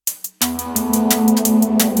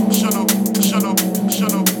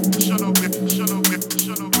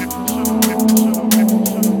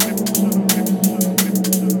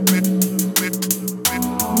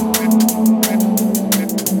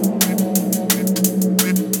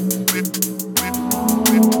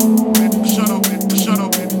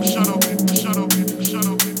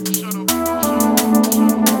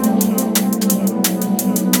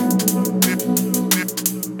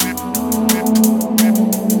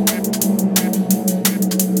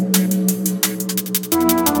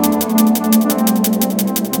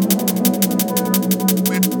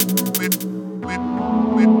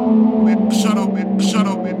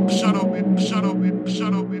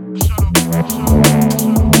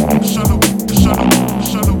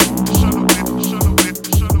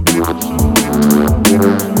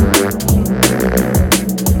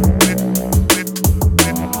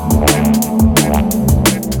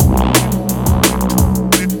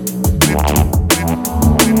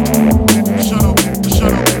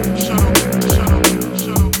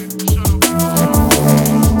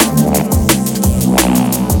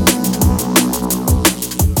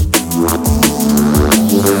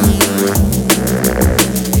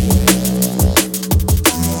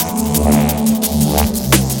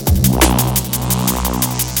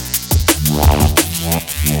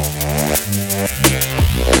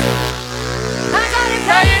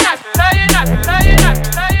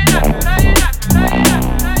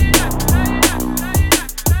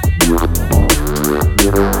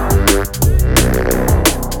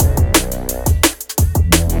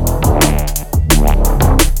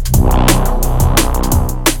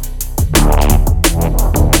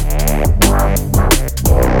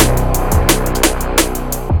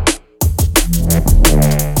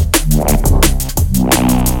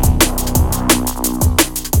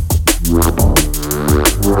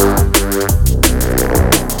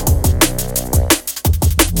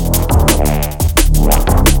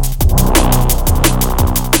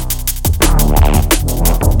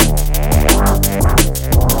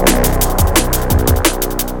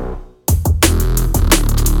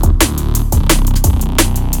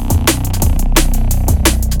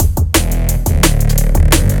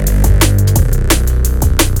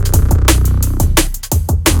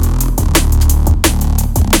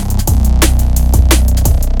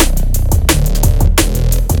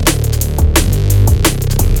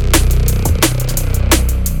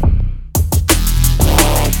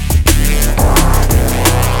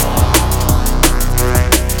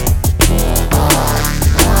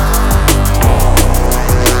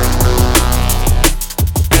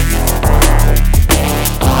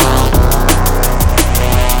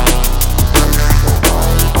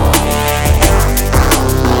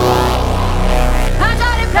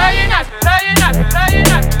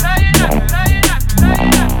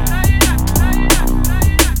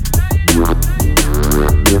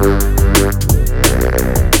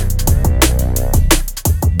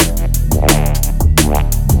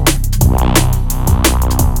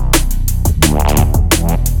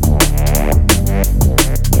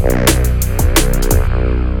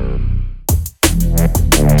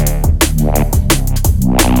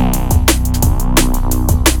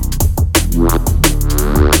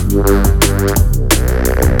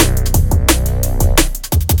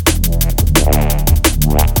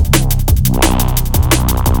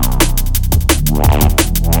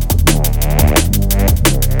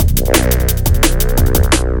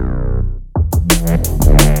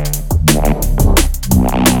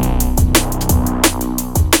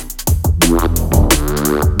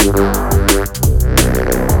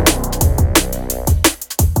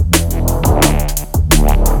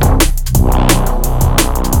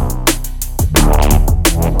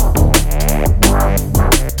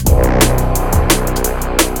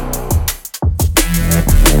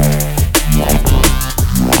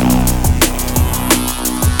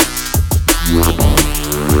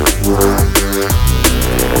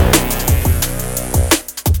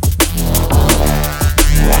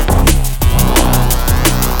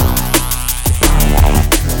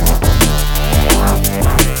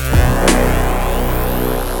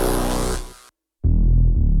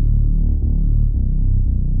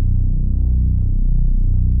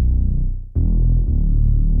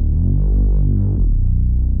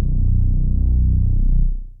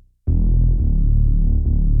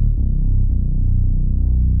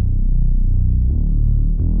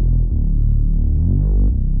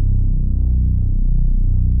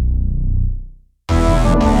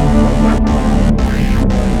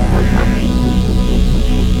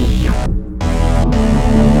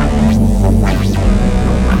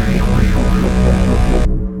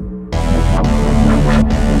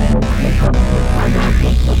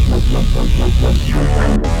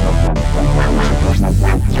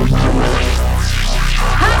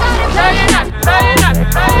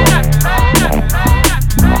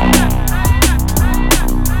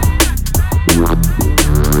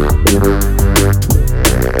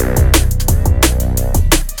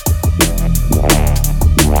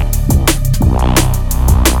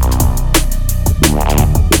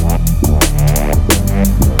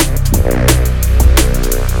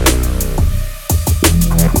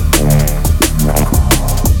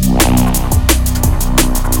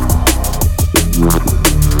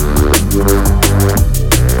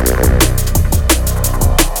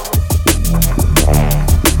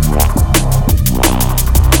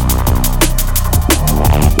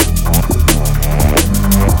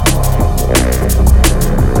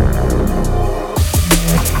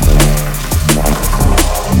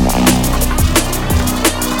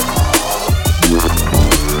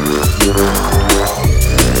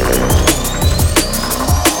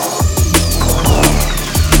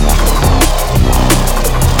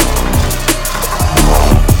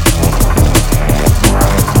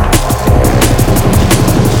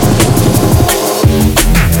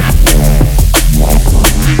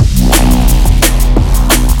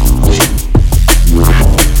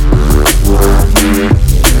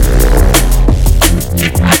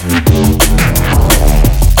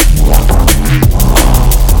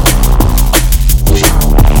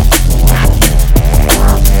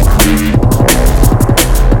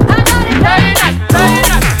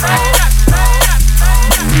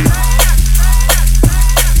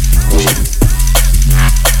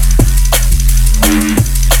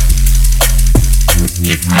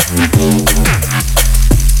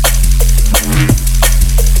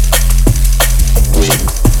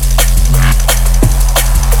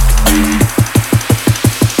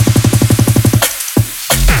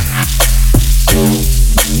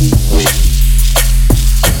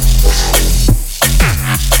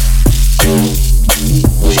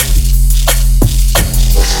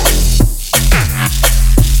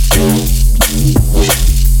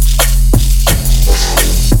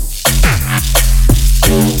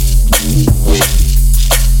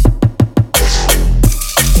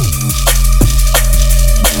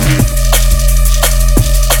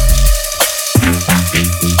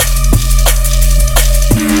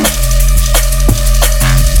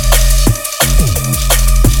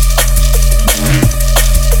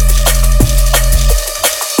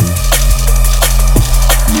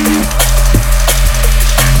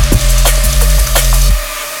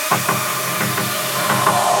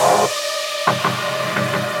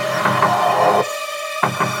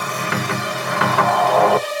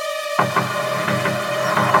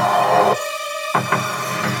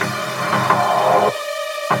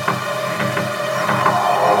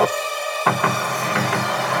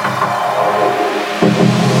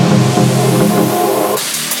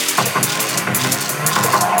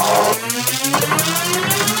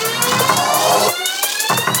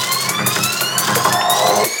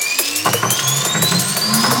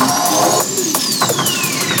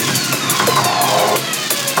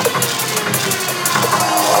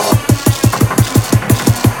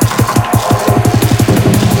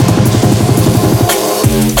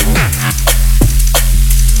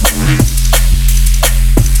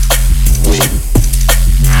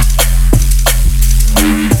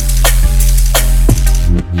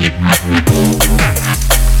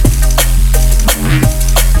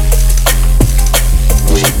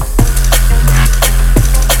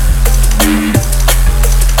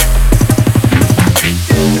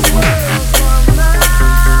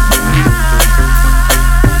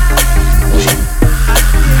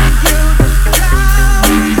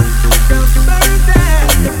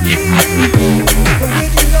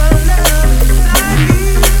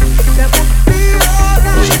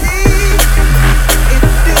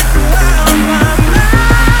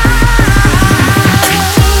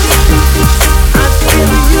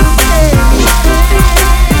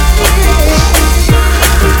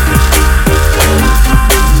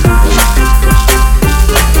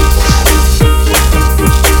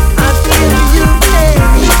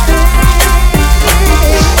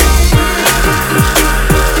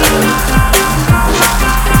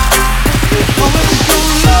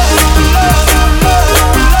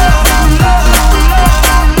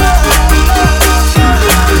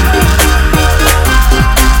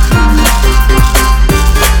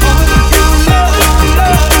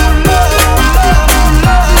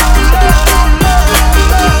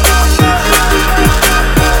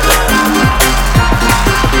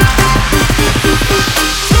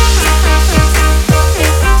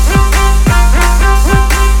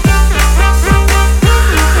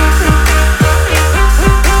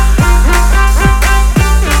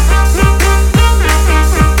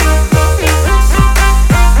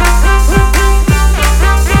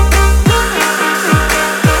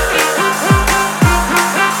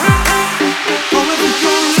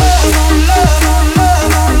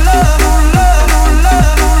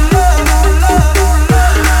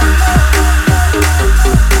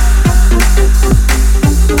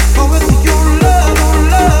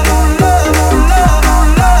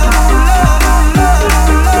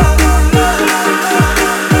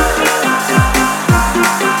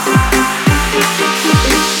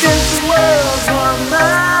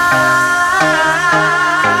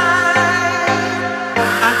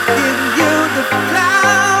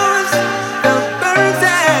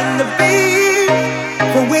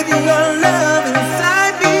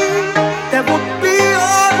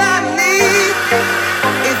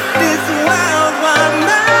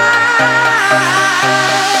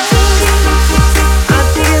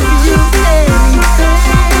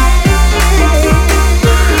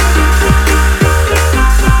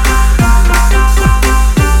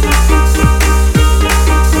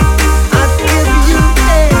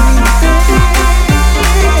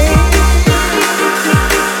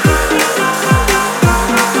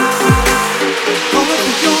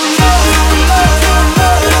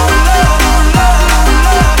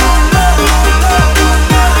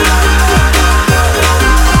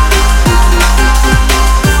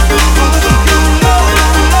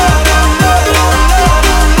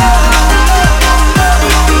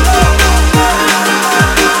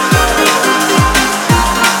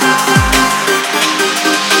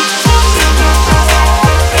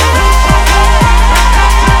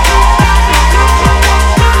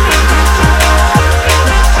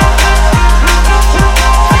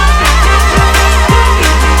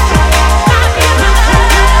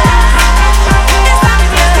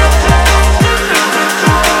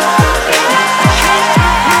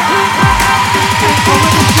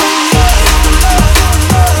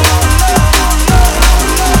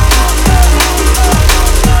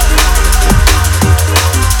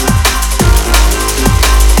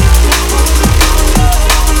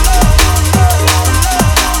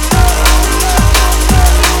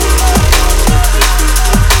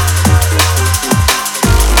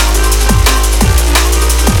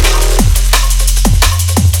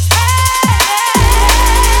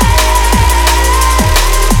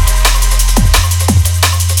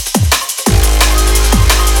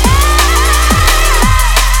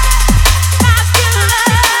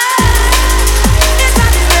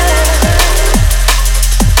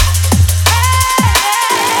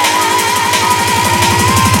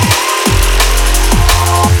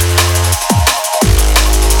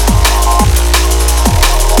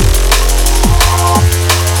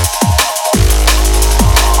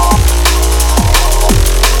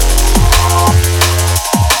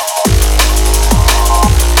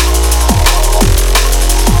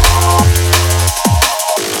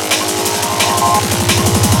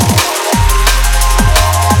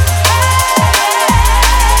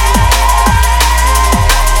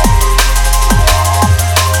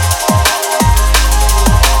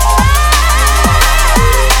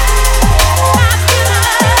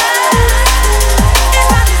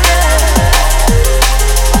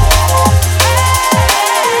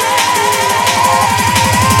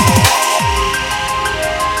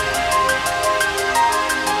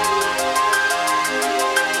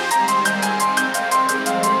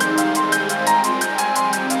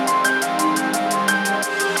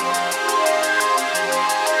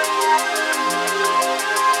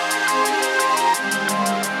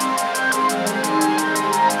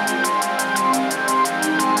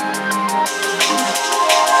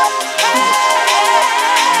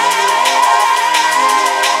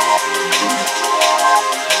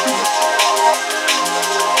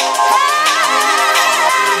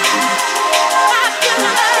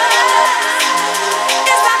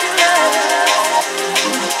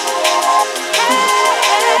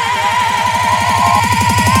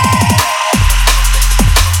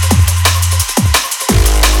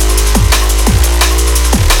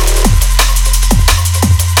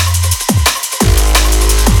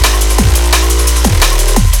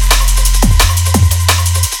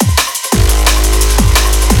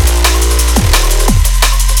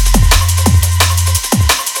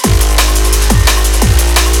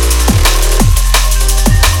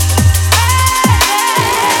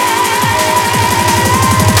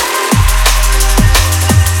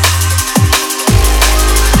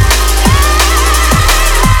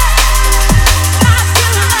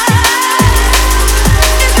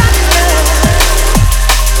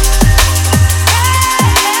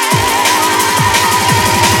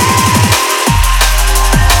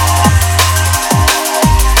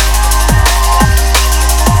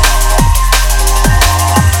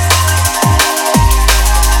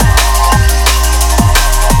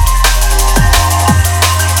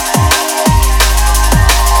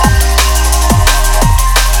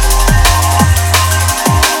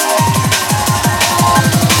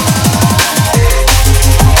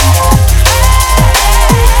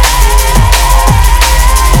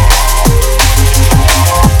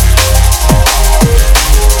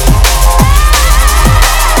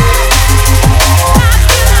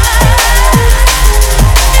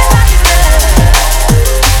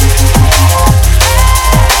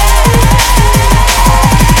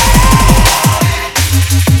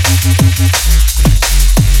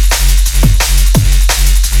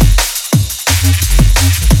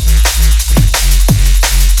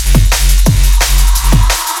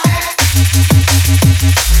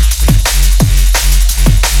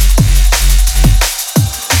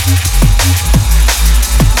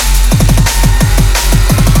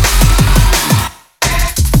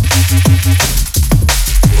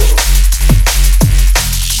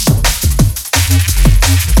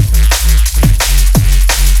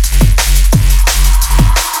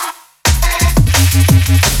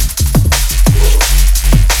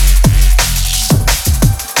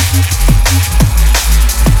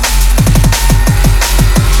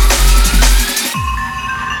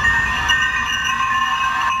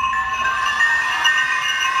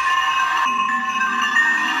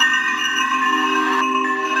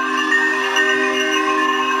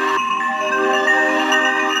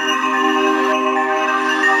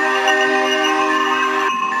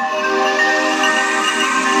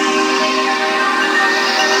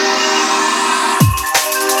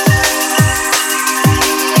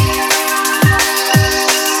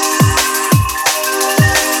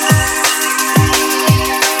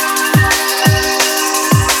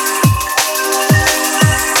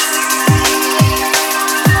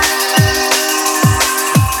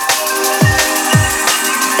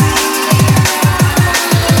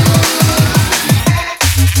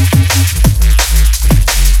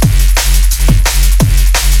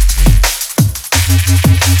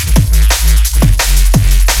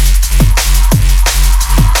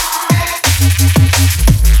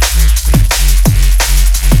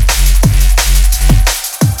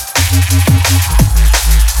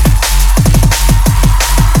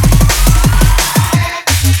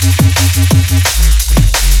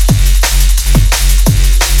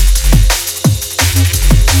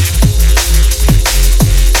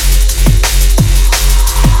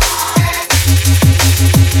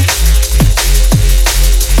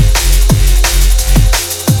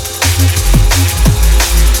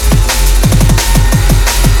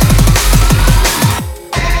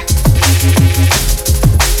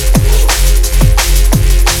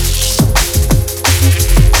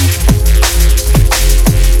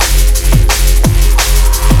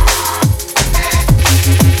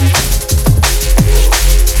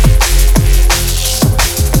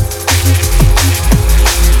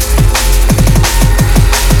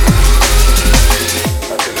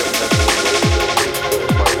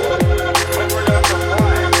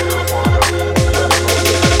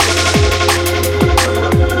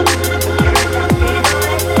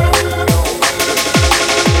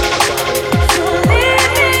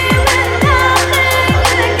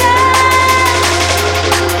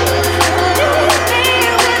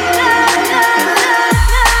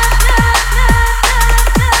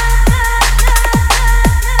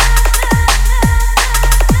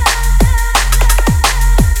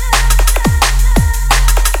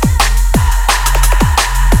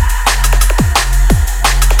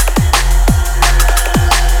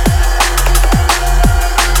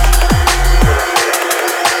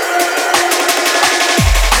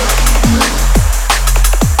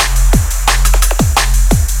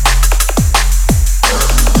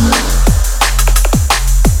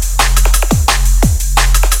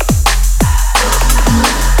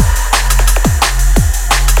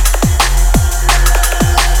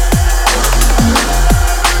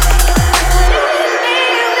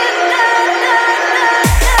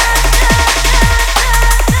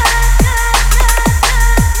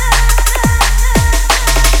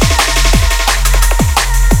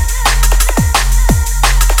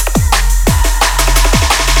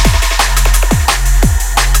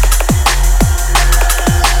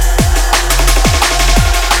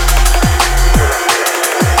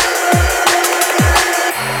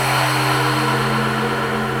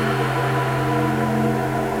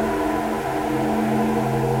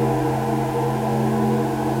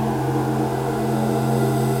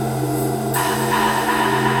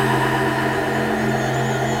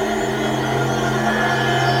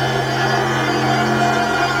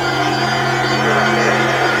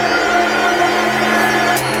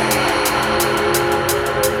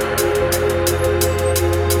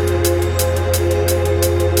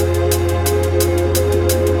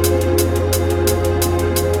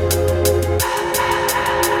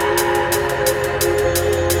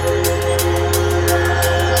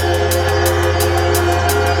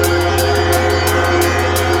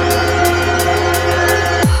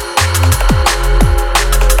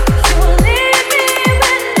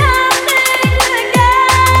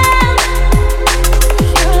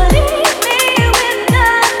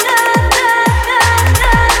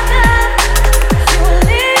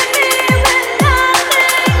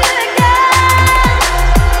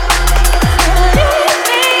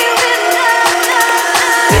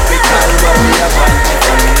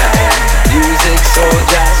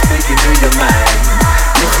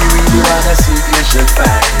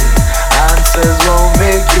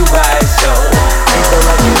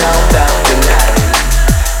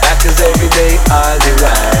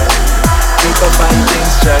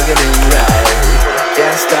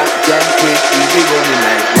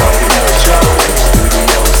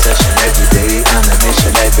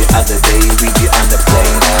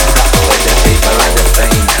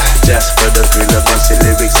bossy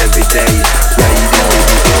lyrics every day. Riding the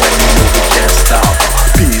rhythm and you know we can't stop.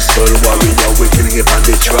 Peaceful warrior, we can hip on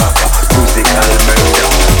the track. Musical murder,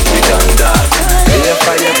 we done that. Lay a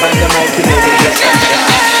fire on the mic, you know we just a shot.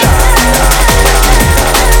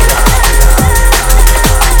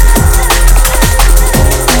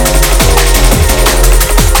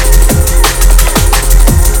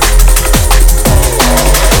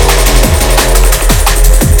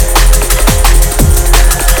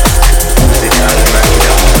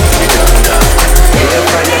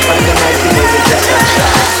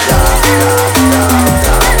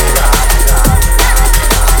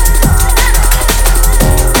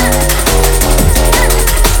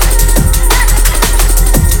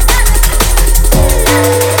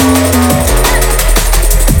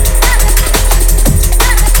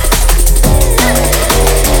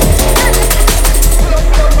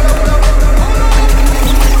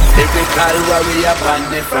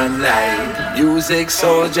 On the front line, music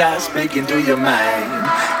soldier speaking to your mind.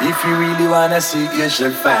 If you really wanna seek, you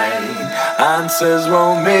shall find. Answers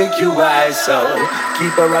won't make you wise, so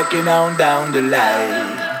keep a rocking on down the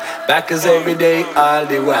line. Back as every day, all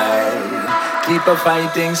the while. Keep a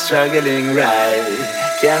fighting, struggling right.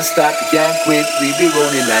 Can't stop, can't quit, we be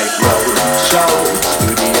rolling like road show.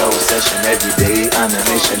 Studio session every day, on a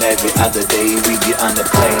mission every other day. We be on the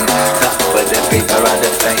plane, not for the paper or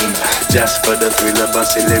the fame, just for the thrill of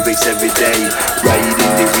bossy lyrics every day.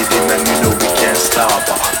 Riding the rhythm and you know we can't stop.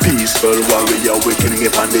 Peaceful warrior, we can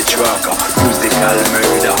hip on the track. Musical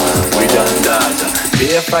murder, we done that.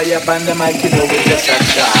 Be a fire on the mic, you know we just a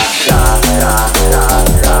shot.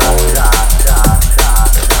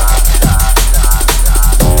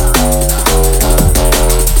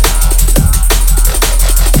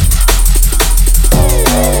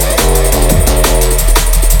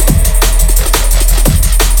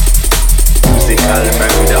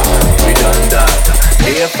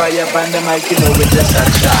 Fire on the mic, you know we just a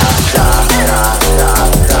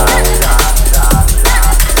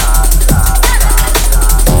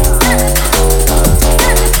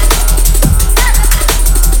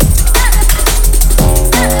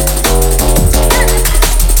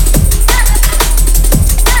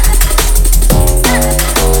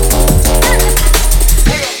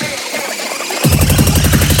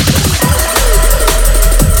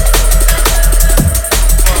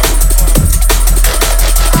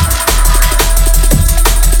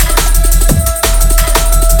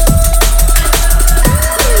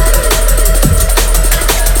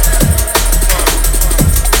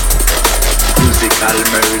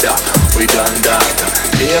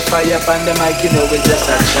fire on the mic, you know we just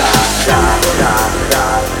a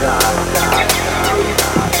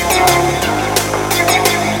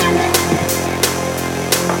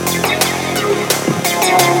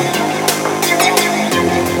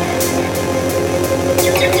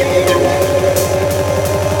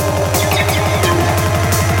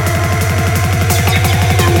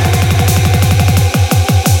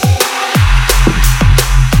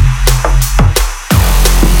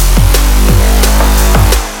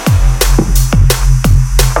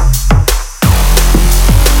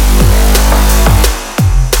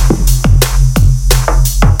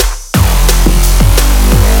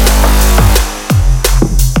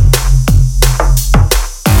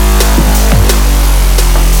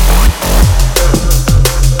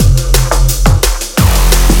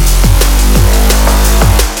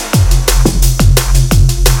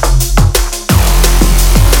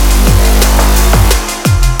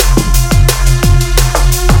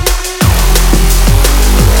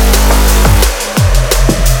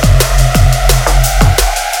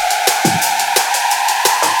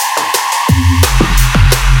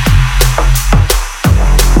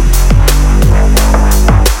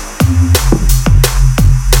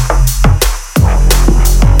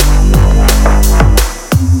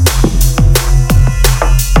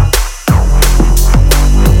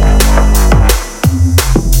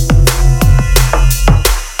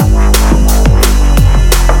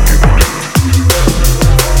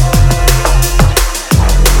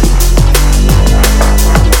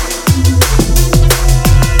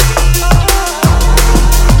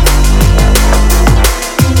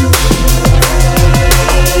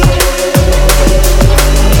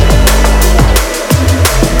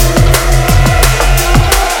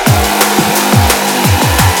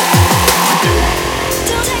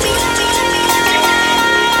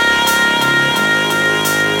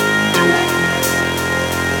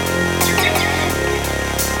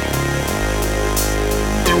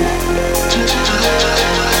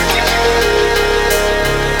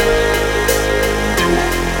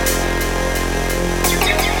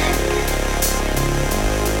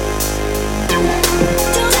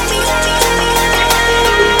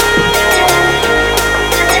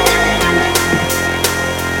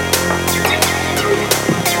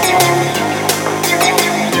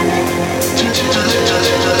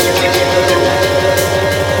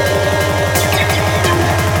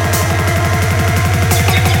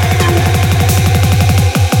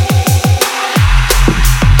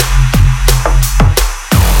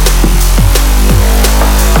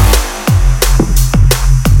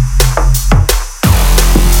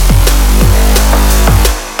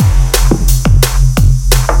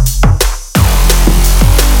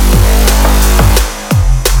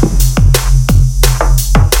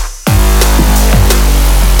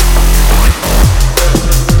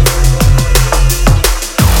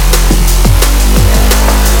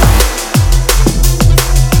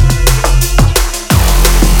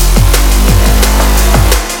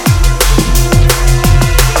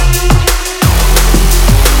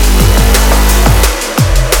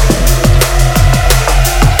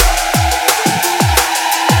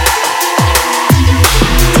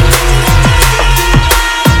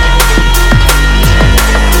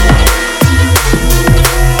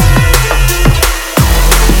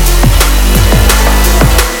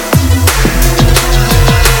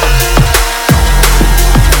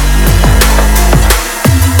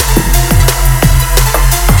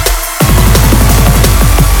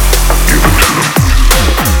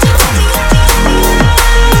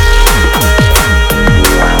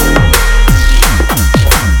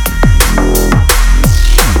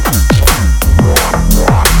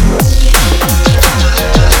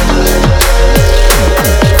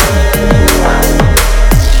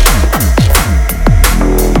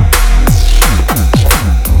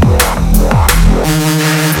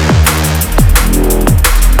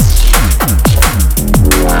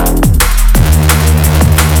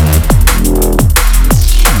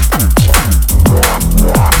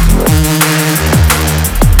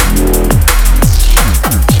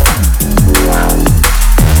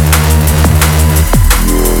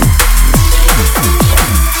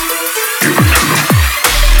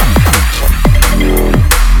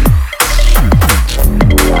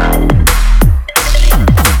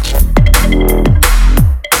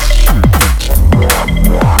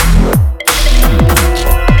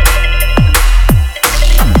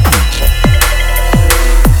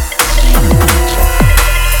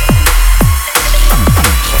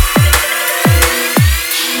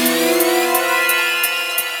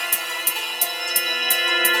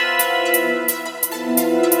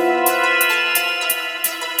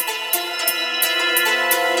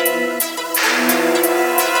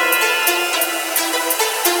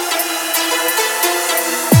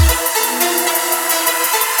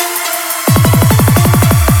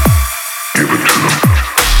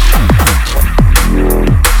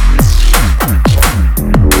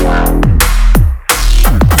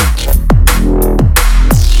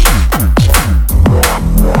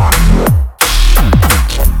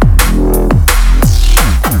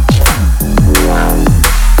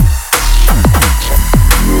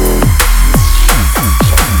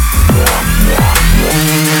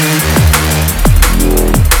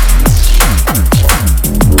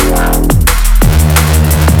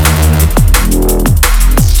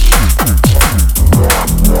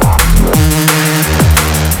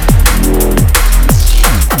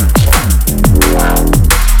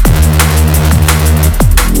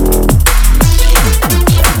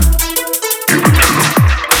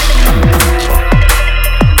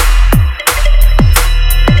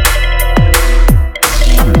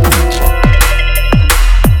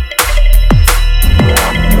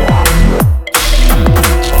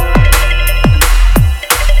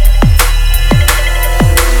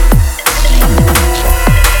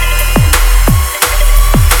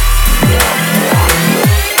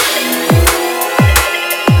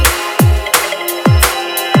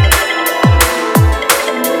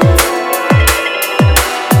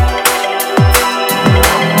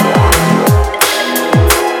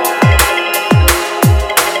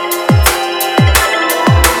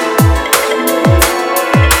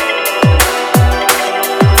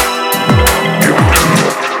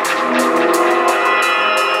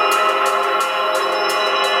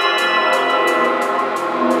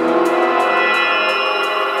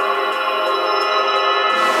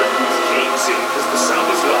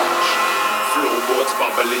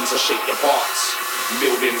shake your parts.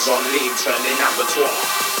 Buildings on lean, turning abattoir.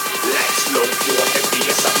 Lights low, floor heavy,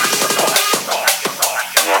 it's a massacre.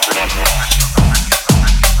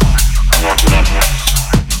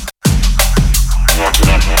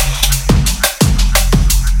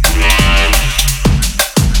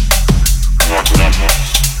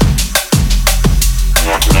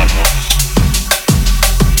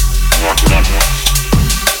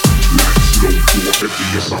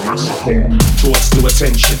 Thoughts to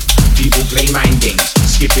attention, people play mind games,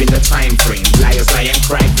 skipping the time frame, liars lie and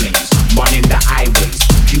cry flames, burning the highways,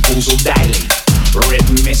 pupils will dilate, red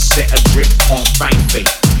mist set adrift, can't find fate.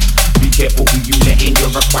 Be careful who you let in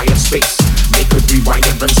your required space, they could rewire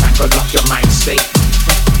and tackle up your mind state.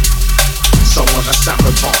 Someone a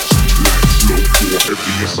sabotage, lights low, floor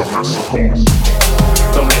heavy, it's a massacre.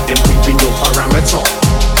 Don't let them creep in your parameter,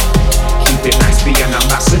 keep it nice, be an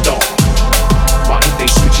ambassador. But if they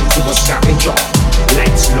switch into a scavenger,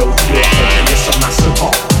 lights low, floor heavy, it's a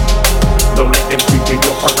massacre. Don't let them creep in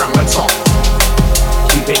your parameter,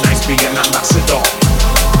 keep it nice, be an ambassador.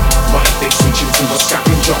 But if they switch into a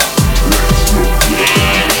scavenger, lights low, floor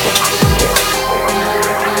heavy, it's a massacre.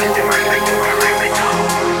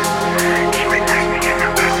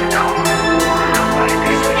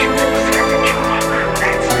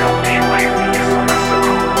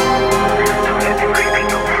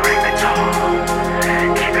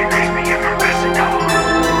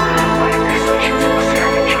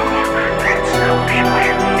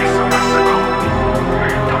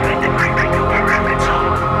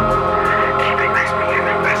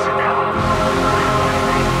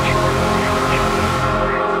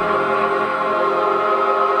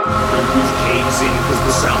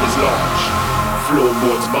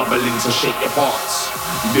 Floorboards bubbling to shake your parts.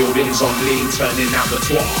 Buildings on lean, turning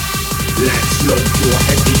abattoir. Lights low, floor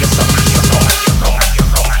heavy, it's a massacre.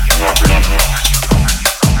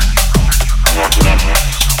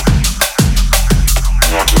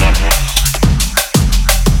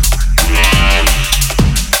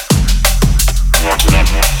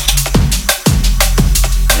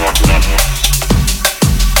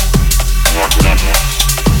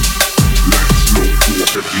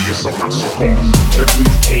 The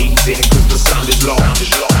roof caves in cause the sound is large.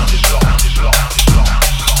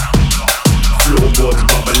 Floorboards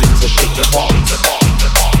bubbling to shake your parts.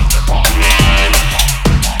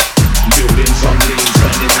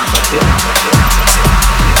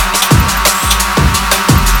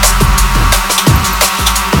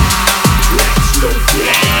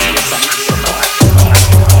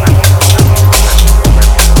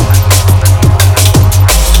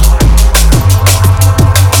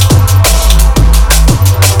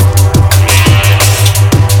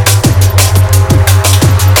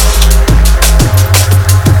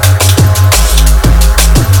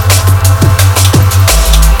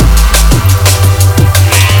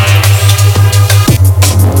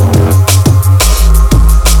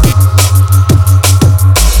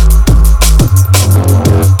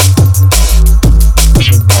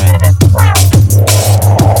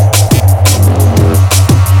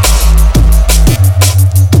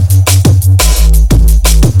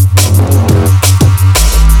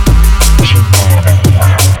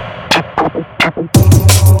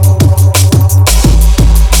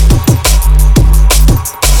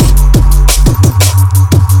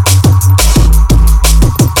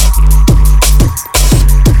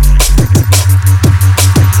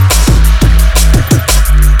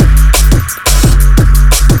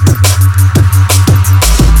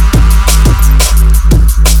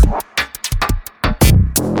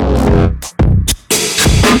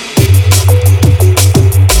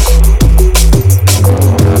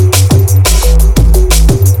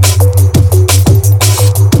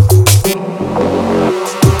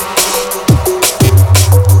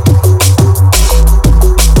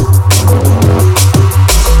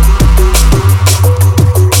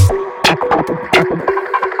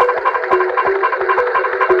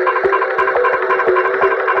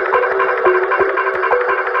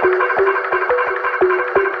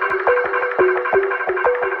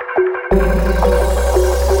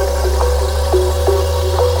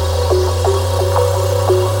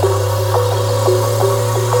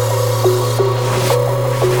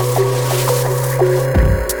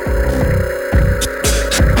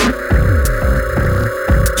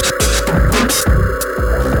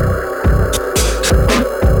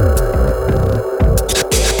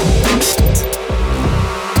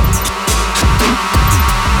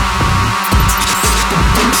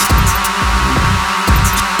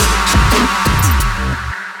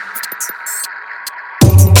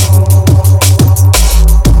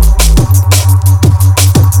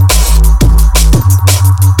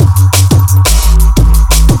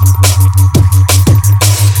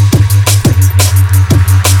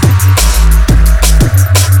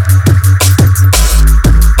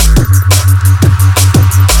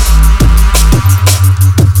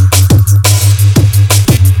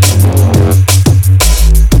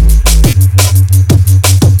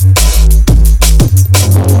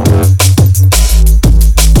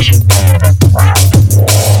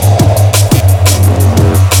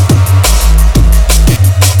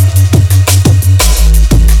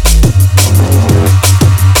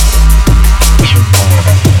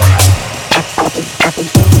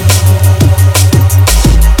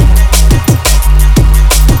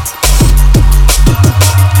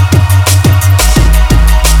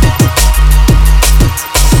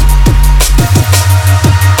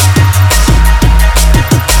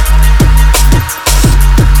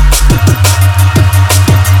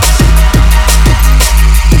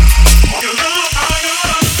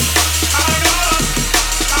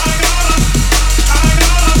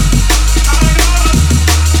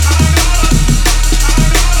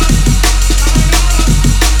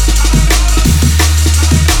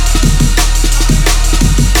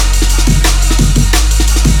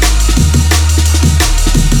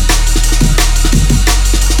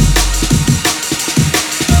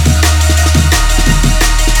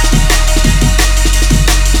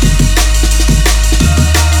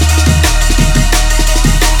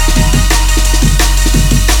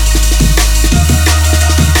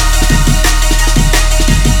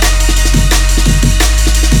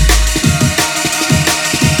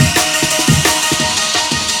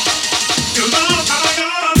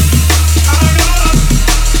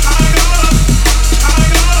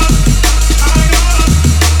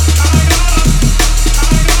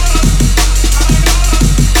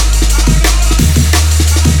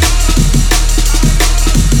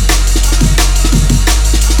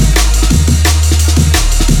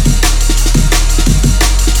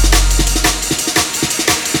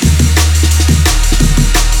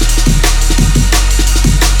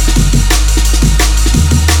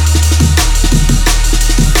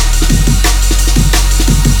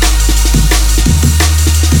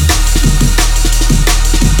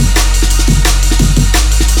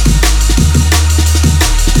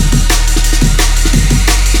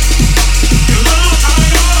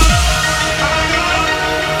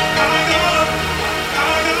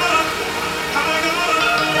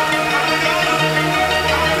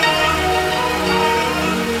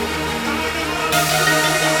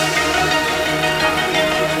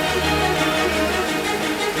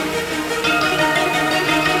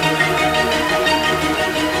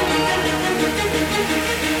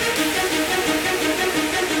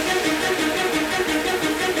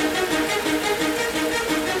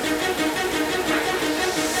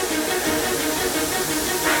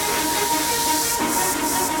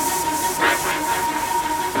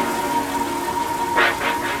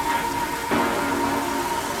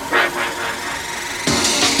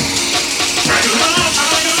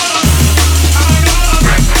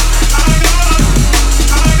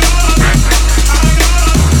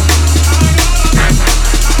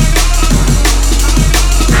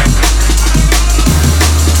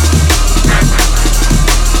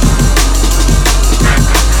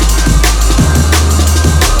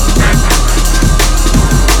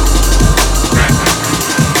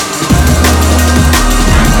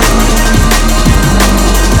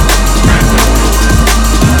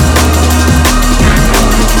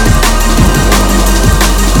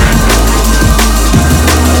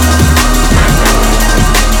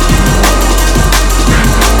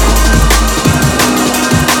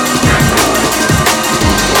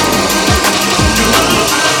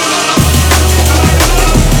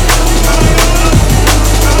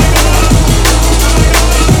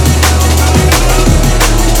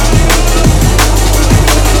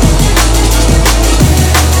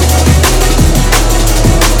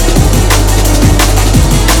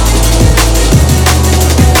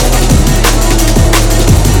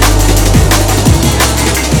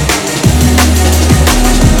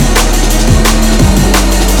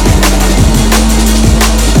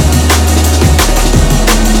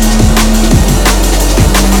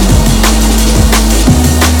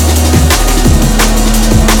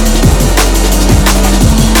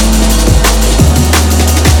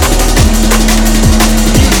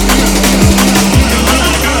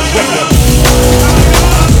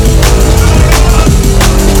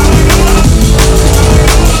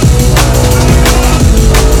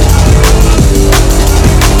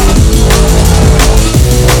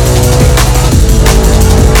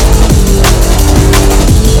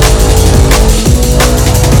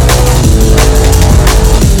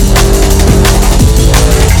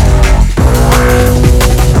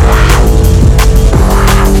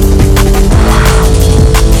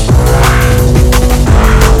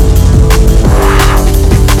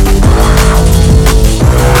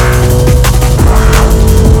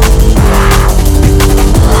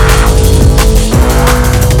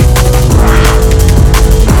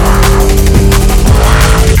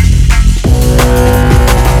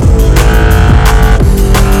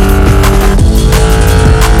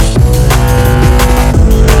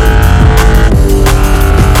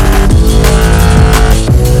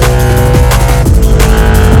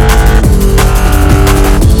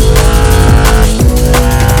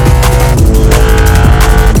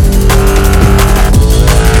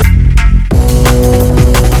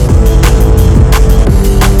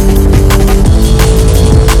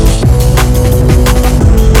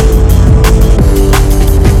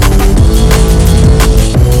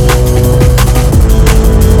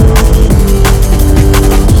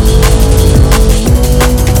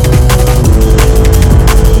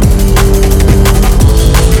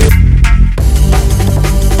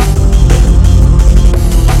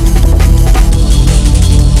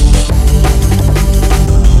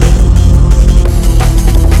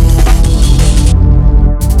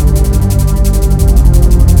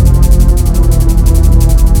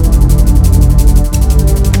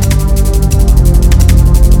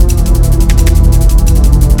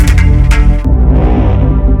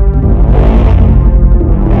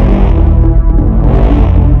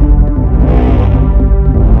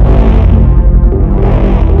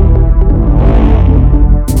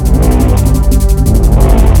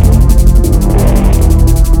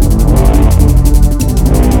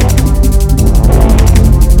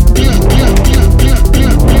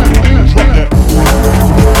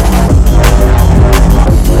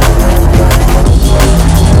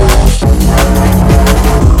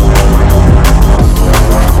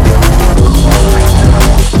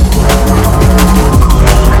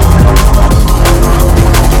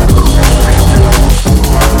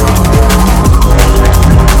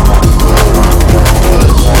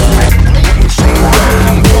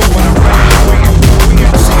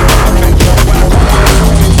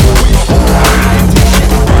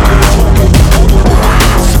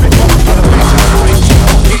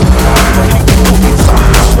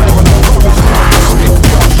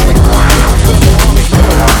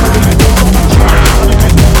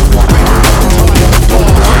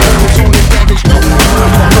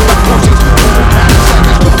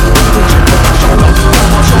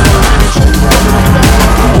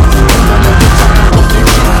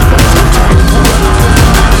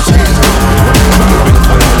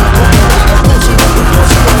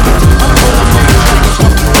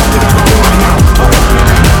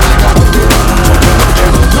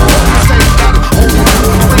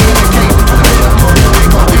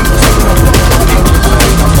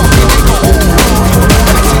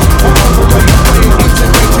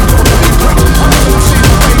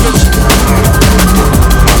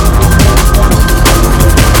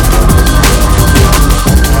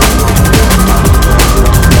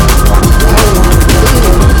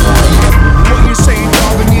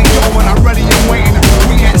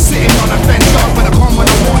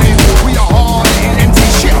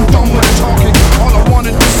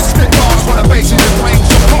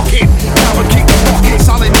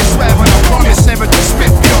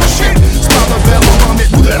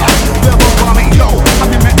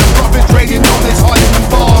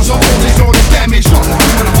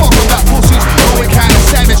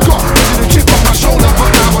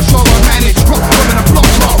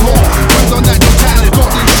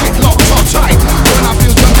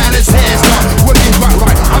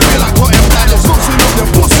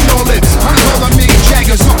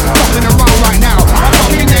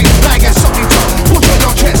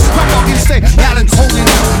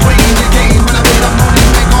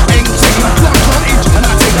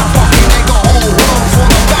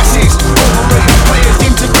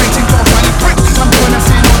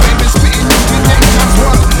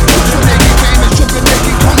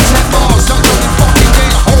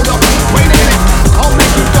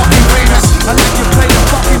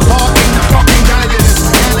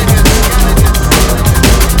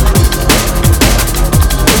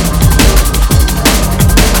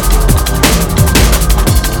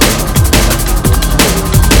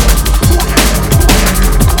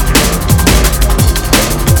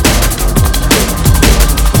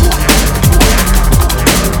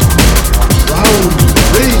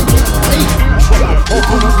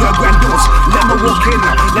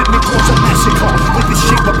 let me cause a massacre. With this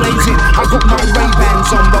shit we're blazing, I got my Ray-Bans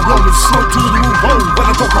on, we're blowing smoke to the roof. Oh, when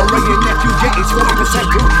I got my Ray and nephew, yeah, it's 40%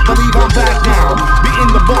 cool. Believe I'm back now, beating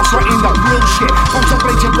the boss, writing that real shit.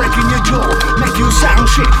 Contemplating breaking your jaw, make you sound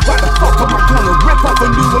shit. Why the fuck am I gonna rip up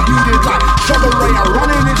and do what you did? Like Sugar Ray, I run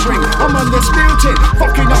in this ring, I'm undisputed,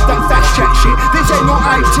 fucking up that fast chat shit. This ain't no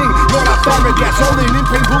acting, you're that Farragas, holding in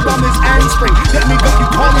pain, pulled on this handspring. Let me got you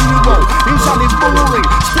calling you roll, inside is boring,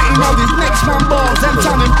 spitting out these next man bars, them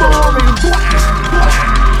sounding boring.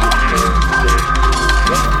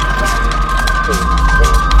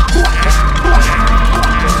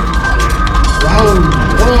 Round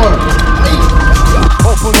 4.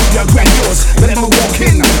 Open up your grandiose, let me walk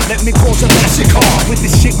in, let me cause a massacre. With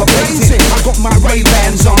this shit we're blazing, I got my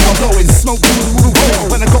Ray-Bans on, I'm blowing smoke to the roof.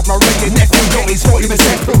 When I got my Ray and nephew, yeah, it's 40%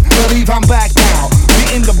 proof. Believe I'm back now,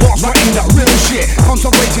 beating the boss, writing that real shit.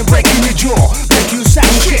 Contemplating breaking your jaw, make you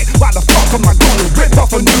sound shit. Why the fuck am I gonna rip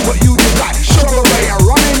off and do what you did? Like Sugar Ray, I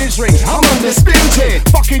run in this ring, I'm undisputed,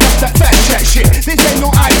 fucking up that fast chat shit. This ain't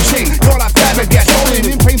no acting, you're like Farragas, holding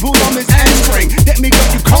in pain, pulled on this handspring. Let me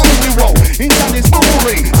got you calling you roll, inside this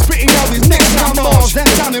boring, spitting out these next man bars, them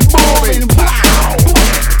sounding boring. Wow.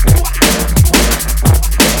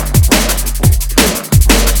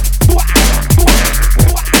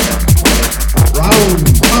 Round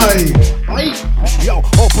 5. Yo,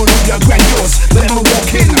 open up your grandiose, let me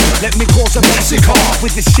walk in, let me cause a massacre.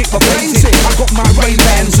 With this shit we're blazing, I got my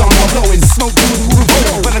Ray-Bans on, I'm blowing smoke to the roof.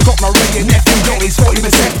 When I got my Ray and nephew, yo, it's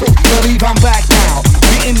 40% proof. Believe I'm back now,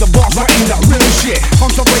 beating the boss, writing that real shit.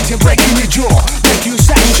 Contemplating breaking your jaw, make you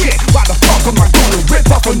sound shit. Why the fuck am I gonna rip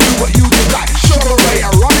off and do what you did? Like Sugar Ray, I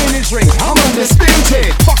run in this ring, I'm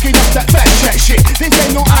undisputed, fucking up that fast chat shit. This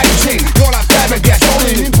ain't no acting, you're like Farragas,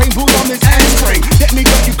 holding in pain, pulled on this handspring. Let me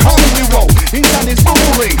got you calling you roll, inside this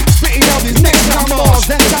boring, spitting out these next man bars,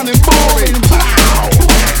 them sounding boring. Wow.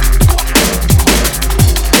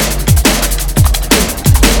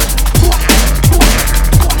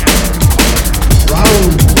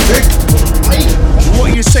 Round 6.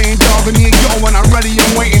 What you saying, dog? And yo, when I'm ready,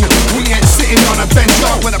 I'm waiting. We ain't sitting on a bench,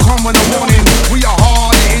 dog, when I come with a warning. We are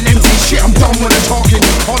hard hitting empty shit, I'm done with the talking.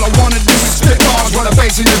 All I wanna do is spit bars when the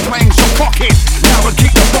bass is playing, so fuck it. Now I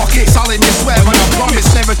kick the bucket, solemnly swear when I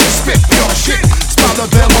promise never to spit pure shit. Smell the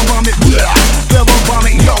bill on vomit, bill on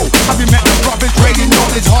vomit, yo. Have you met the prophets, trading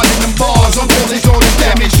knowledge, hiding them bars, until there's all the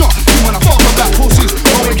damage. Not you wanna fuck about pussies,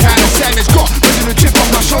 going kinda savage. Got losing a chip on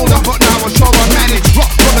my shoulder, but now I'm sure I manage.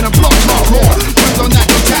 Rock, rubbing a block, top raw. With on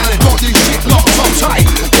natural talent, got this shit locked so tight.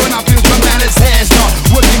 When I feel my manners, hair's not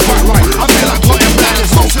working quite right. I feel like cutting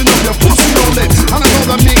bladders, motion on your pussy on lips. And I know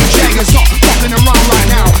the Mick Jagger's not fucking around right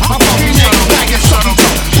now. I'm fucking naked, bagging, sucking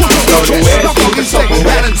top. Put up your chest, I'm fucking second,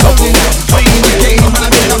 balance, holding out. Playing the game, and I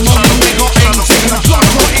bet I'm on the nigga aim. Taking a blood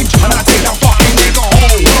clotting, and I take that fucking nigga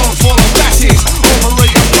whole world full of flashes.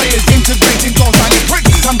 Overrated players, integrating goals like a brick.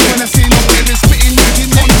 I'm gonna see no winners, spitting using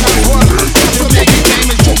name time work. Just making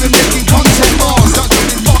gamers, just making content bars. Not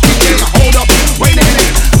doing fucking game, hold up, wait a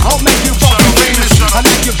minute. I'll make you fucking famous. I'll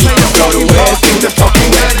make you play the fucking bars. Do the fucking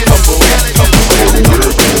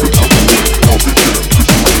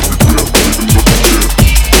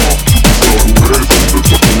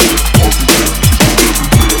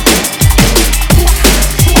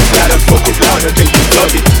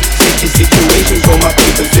situations for my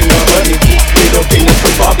people's in the honey. Little fingers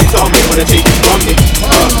from Bobby's on me, wanna take it from me.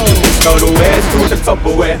 Let's go to where, to the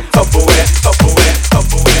Tupperware, Tupperware, Tupperware,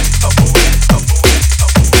 Tupperware, Tupperware, Tupperware.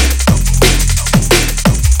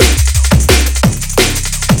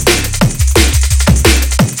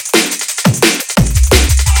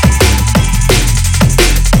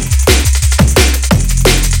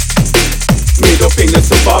 Middle fingers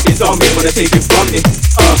from Bobby's on me, wanna take it from me.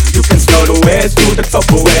 You can smell the wares through the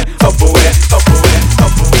Tupperware, Tupperware, Tupperware,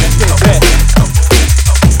 Tupperware, Tupperware.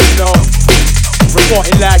 You know,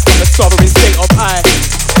 reporting live from the sovereign state of I.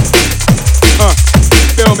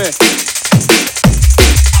 Feel me?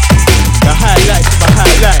 The highlight of my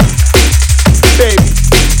highlight, baby.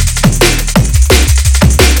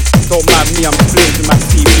 Don't mind me, I'm blazing my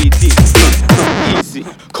CBD. Easy.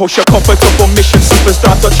 Kosher comfortable for mission,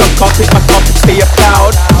 superstar, touch on carpet, my carpet stay a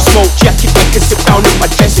cloud. Smoke jacket, I can sit down in my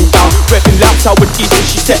dressing gown. Revving loud, sour diesel,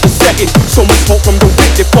 she set the setting. So much smoke from the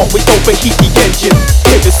wick, they pot with overheat the engine.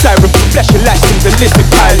 Hear the siren, flashing lights in the lizard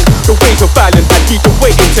pilot. The ways are violent, I need the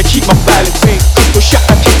waiting to keep my balance. Crystal shot,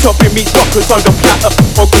 I keep topping meat rockers on the platter.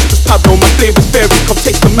 Augustus Pablo, my flavor's berry, come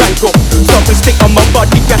taste the mango. Something stick on my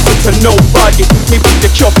body, gas it to nobody. Me with the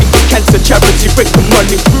cure, beat the cancer, charity, break the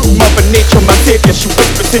money. Mother nature, my savior, she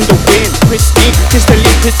whispers in the wind. Pristine,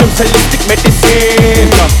 crystallism, holistic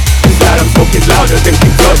medicine. Inside I'm smoking louder than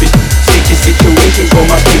Kentucky. Sticky situations for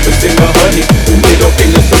my people.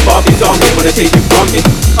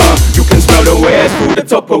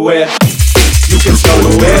 Tupperware. You can smell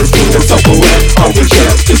the wares through the Tupperware. Orange hair,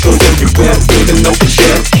 this goes everywhere with an open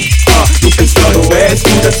share. You can smell the wares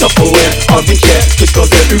through the Tupperware. Orange hair, this goes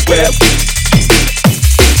everywhere.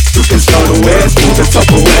 You can smell the wares through the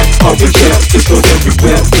Tupperware. Orange hair, this goes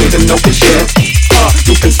everywhere with an open share.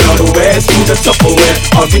 You can smell the wares through the Tupperware.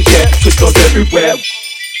 Orange hair, this goes everywhere.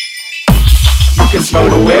 You can smell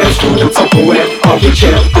the wares through the Tupperware. Orange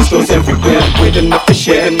hair, this goes everywhere with enough to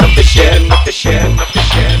share, enough to share, enough to share, enough to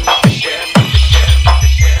share, enough to share.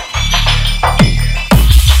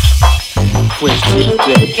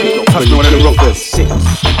 Touch me one of the rockers.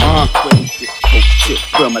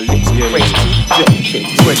 Where my lips,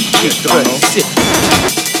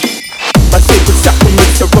 my sacred sacrament,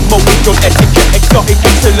 ceremonial etiquette, exotic,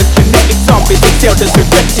 excellent genetics, zombies, exhalers,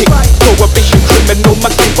 erratic. Prohibition, criminal, my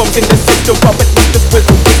game bombs in the system. Robert Nixon's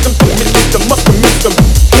wisdom, feminism, optimism.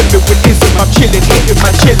 Killing with ism, I'm chilling, hitting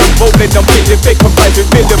my chillin', rolling, I'm feeling, vaporizing,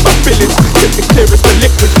 feeling my feelings. Tip the clearest of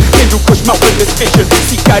liquids, Hindu push my witness vision.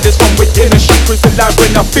 Seek guidance from within, the chakras align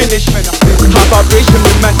when I finish. My vibration,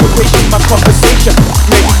 emancipation, my conversation.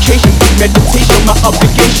 Medication, meditation, my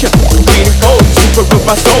obligation. Reading gold, super of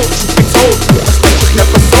my soul, truth be told. My speech is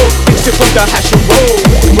never sold, mix it with the hash and roll.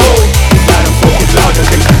 It's loud and focused, louder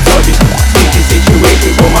than Kentucky. Sneaky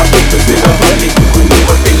situations, all my papers in a honey.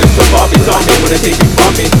 Never feelings of Bobby's on me when I take it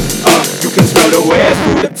from me. You can smell the wares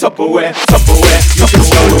through the Tupperware, Tupperware. You can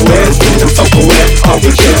smell the wares through the Tupperware.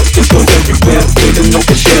 Orange hair, this goes everywhere with an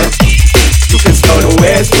open share. You can smell the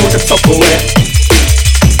wares through the Tupperware.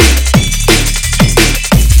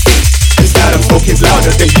 It's loud and focused,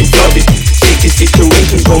 louder than Kentucky. Sticky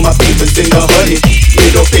situations, roll my papers in the honey.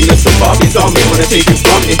 Middle fingers to Bobby's on me when I take it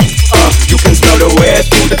from me. You can smell the wares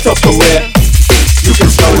through the Tupperware. You can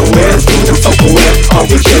smell the wares through the Tupperware.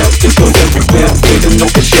 Orange hair, this goes everywhere with an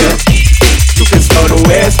open share. You can smell the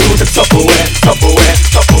wares through the Tupperware, Tupperware,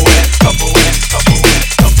 Tupperware, Tupperware, Tupperware,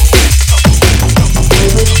 Tupperware.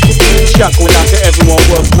 Shout going out to everyone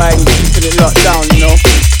worldwide who's keeping it locked down, you know.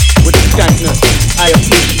 With the dankness, I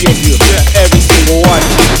appreciate you, every single one.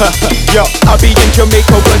 Yo, I'll be in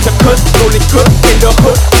Jamaica, words of cuss, rolling good in the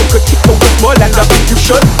hood. Took a kick over small and I think you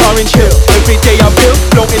should. Orange Hill, every day I feel,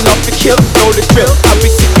 floating off the kill, know the drill. I'll be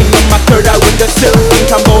sitting on my third eye with the sill. In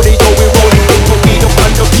Cambodia, we rolling, we beat up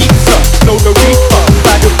on the pizza. Know the reaper,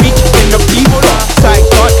 by the beach in the people.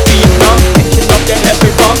 Saigon, Vietnam, picking up the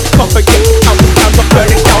heavy bomb. Can't forget the count, I'm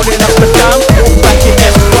burning down in Amsterdam. Back in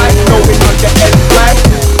SY, knowing on the NY.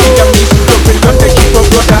 Vietnamese, looking London, keep a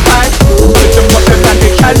brother high. With the mother and the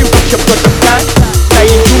Cali, with your brother fly.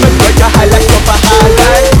 Lying human, but the highlights of a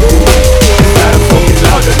highlight. It's not a fucking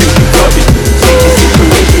louder than Kentucky. Sticky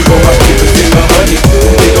situations, roll my papers in the honey.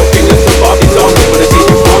 Middle fingers to Bobby's on me when I take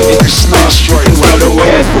it from me. You can smell the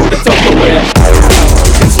wares through the Tupperware.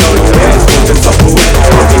 You can smell the wares through the Tupperware.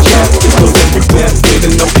 Orange hair, this goes everywhere with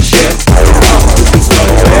an open share. You can smell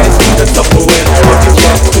the wares through the Tupperware. Orange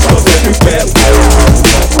hair, this goes everywhere.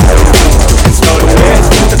 You can smell the wares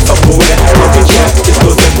through the Tupperware. Orange hair, this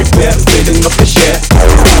goes everywhere with an open share.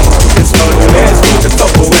 You can smell the wares through the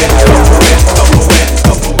Tupperware. Tupperware, Tupperware,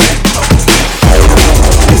 Tupperware, Tupperware.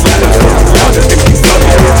 It's louder than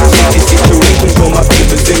Kentucky. Sticky situations, roll my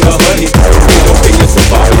papers in the honey. Middle fingers to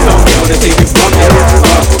Bobby's on me when I take it from me.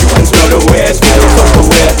 You can smell the wares through the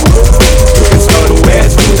Tupperware. You can smell the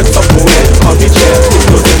wares through the Tupperware. Orange hair, this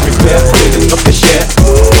goes everywhere with an open share.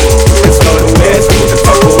 You can smell the wares through the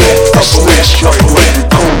Tupperware. Tupperware, Tupperware,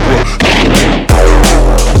 Tupperware.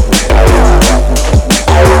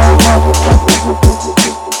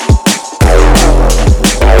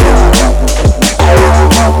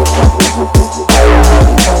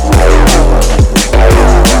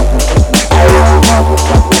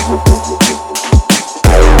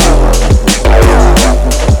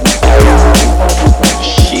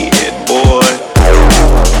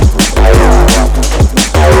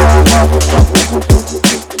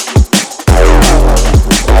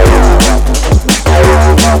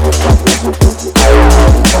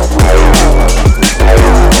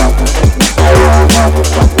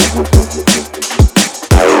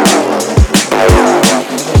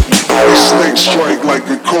 Strike like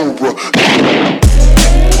a cobra.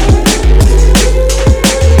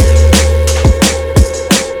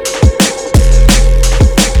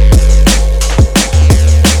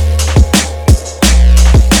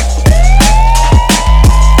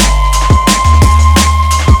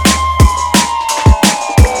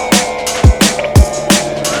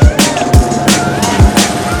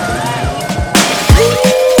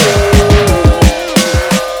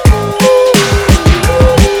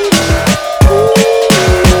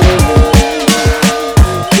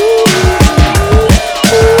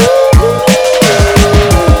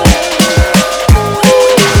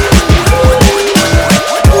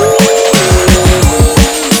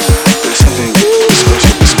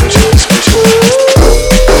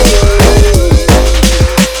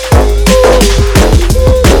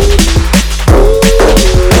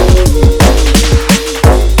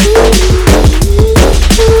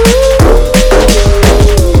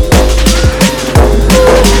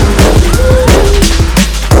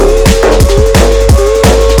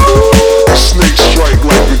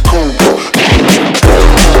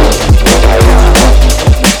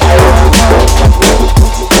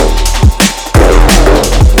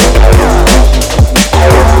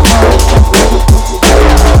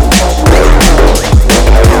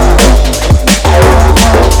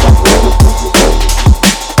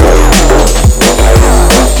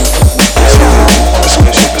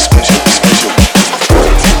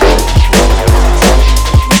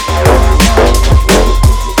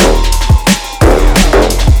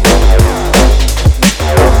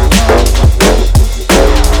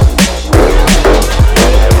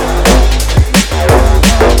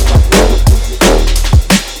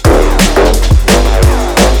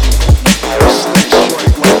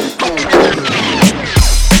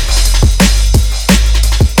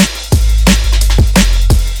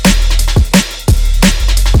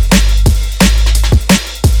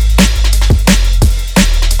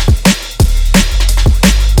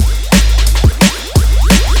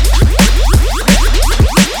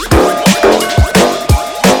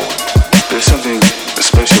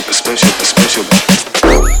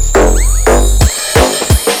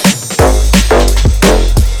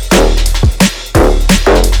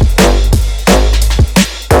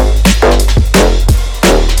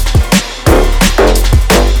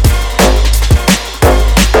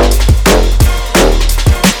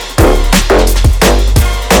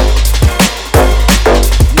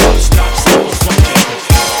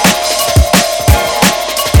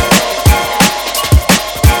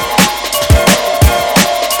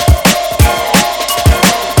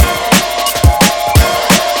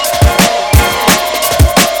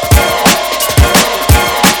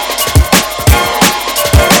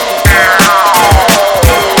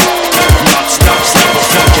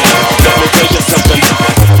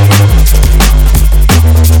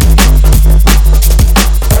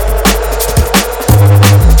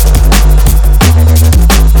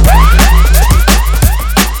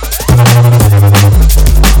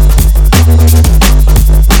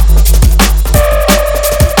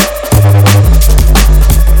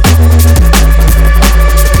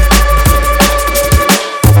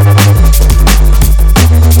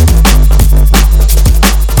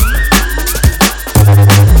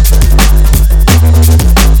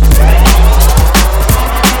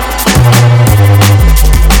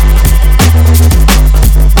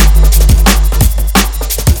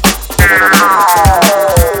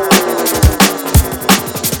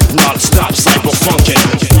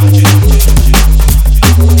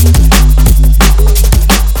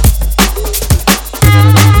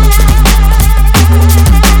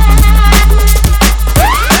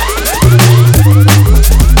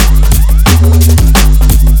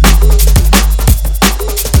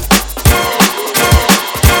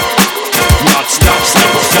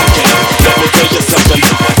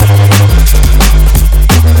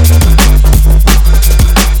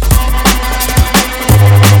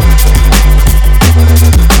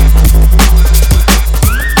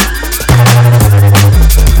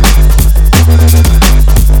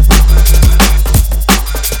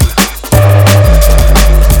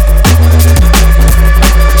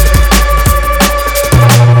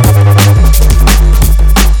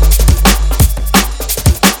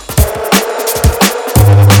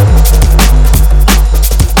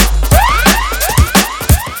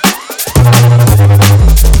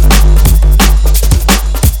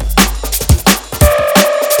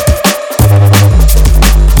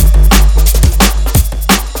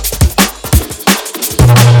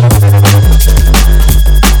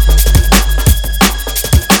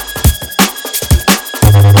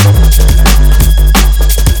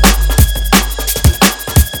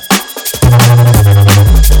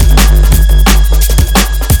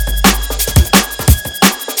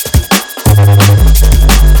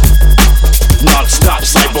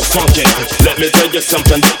 say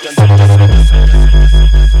something.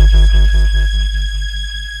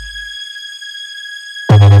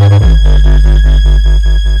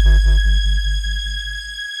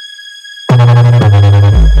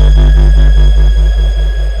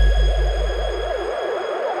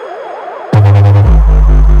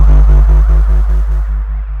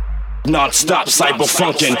 Non-stop cyber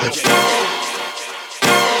funkin'.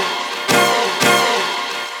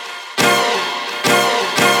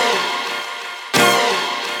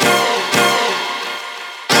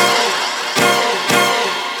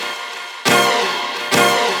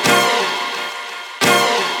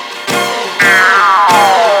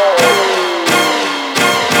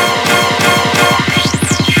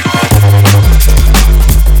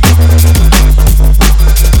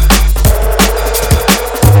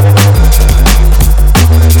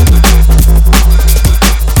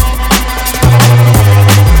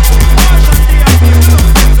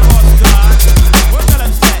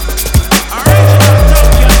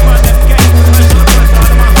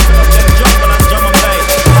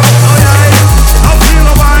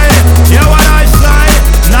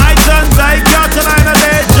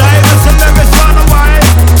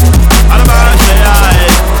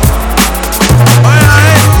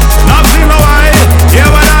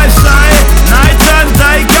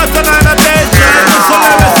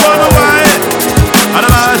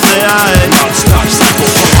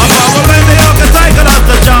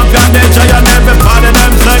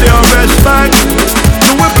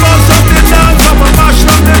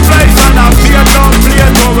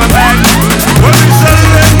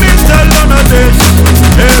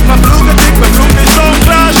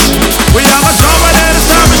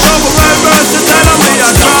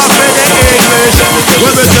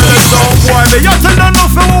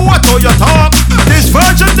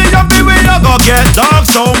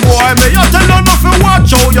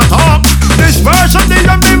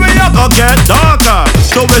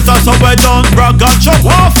 So we don't brag and show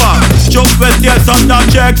off. Just with yes and the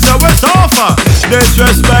checks so it's offer.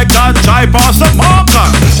 Disrespect and try pass the marker.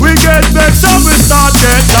 We get vexed and we start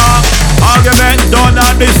get dark. Argument done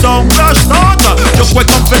and the sound flash starter. Just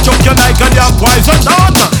wake up and chuck your like and your wives and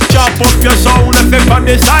daughter. Chop up your sound if it on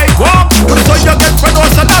the sidewalk. So you get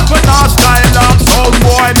pronounced and that's when our style up. Sound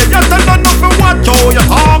boy, me you tell them nothing what to you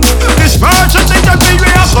talk. This version thing that we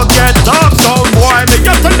have to get dark. Sound boy, me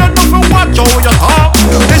you tell them nothing what to you talk.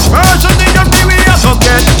 This version thing that we have to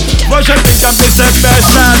get. Version thing that is the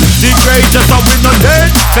best and the greatest and we not dead.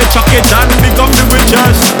 They chuck it and become the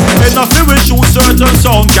richest. Enough we shoot certain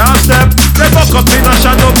sound can't step. They buck up in a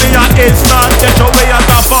shadow me an instant. Get your way at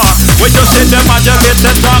the bar. When you see them modulate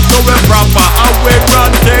they talk to it proper. And we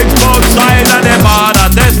run things outside and them harder.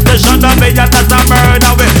 Test the shadow me and that's a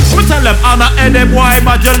murder. We tell them I'm not any boy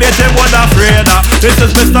modulate them one afraid of. This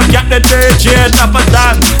is Mr. Get the DJ top of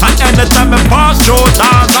that. And anytime I pass through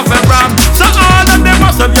dance off and ram. So all of them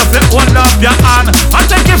must have you fit hold up your hand. I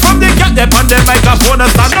take it from the cat them on the microphone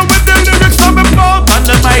and stand up with the lyrics on my mouth and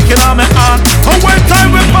the mic in on my hand. And when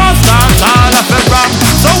time we pass dance all of and ram.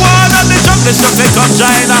 So all of the jump this up become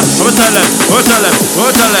China. We tell them,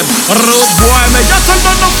 rude boy me just don't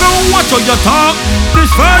know nothing what you talk.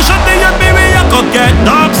 This version the baby you could get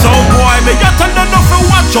dark. So boy me just don't know nothing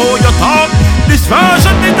what you talk. This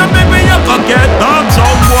version the baby you could get dark. So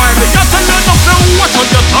boy me just don't know nothing what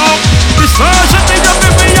you talk. This version the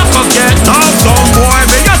baby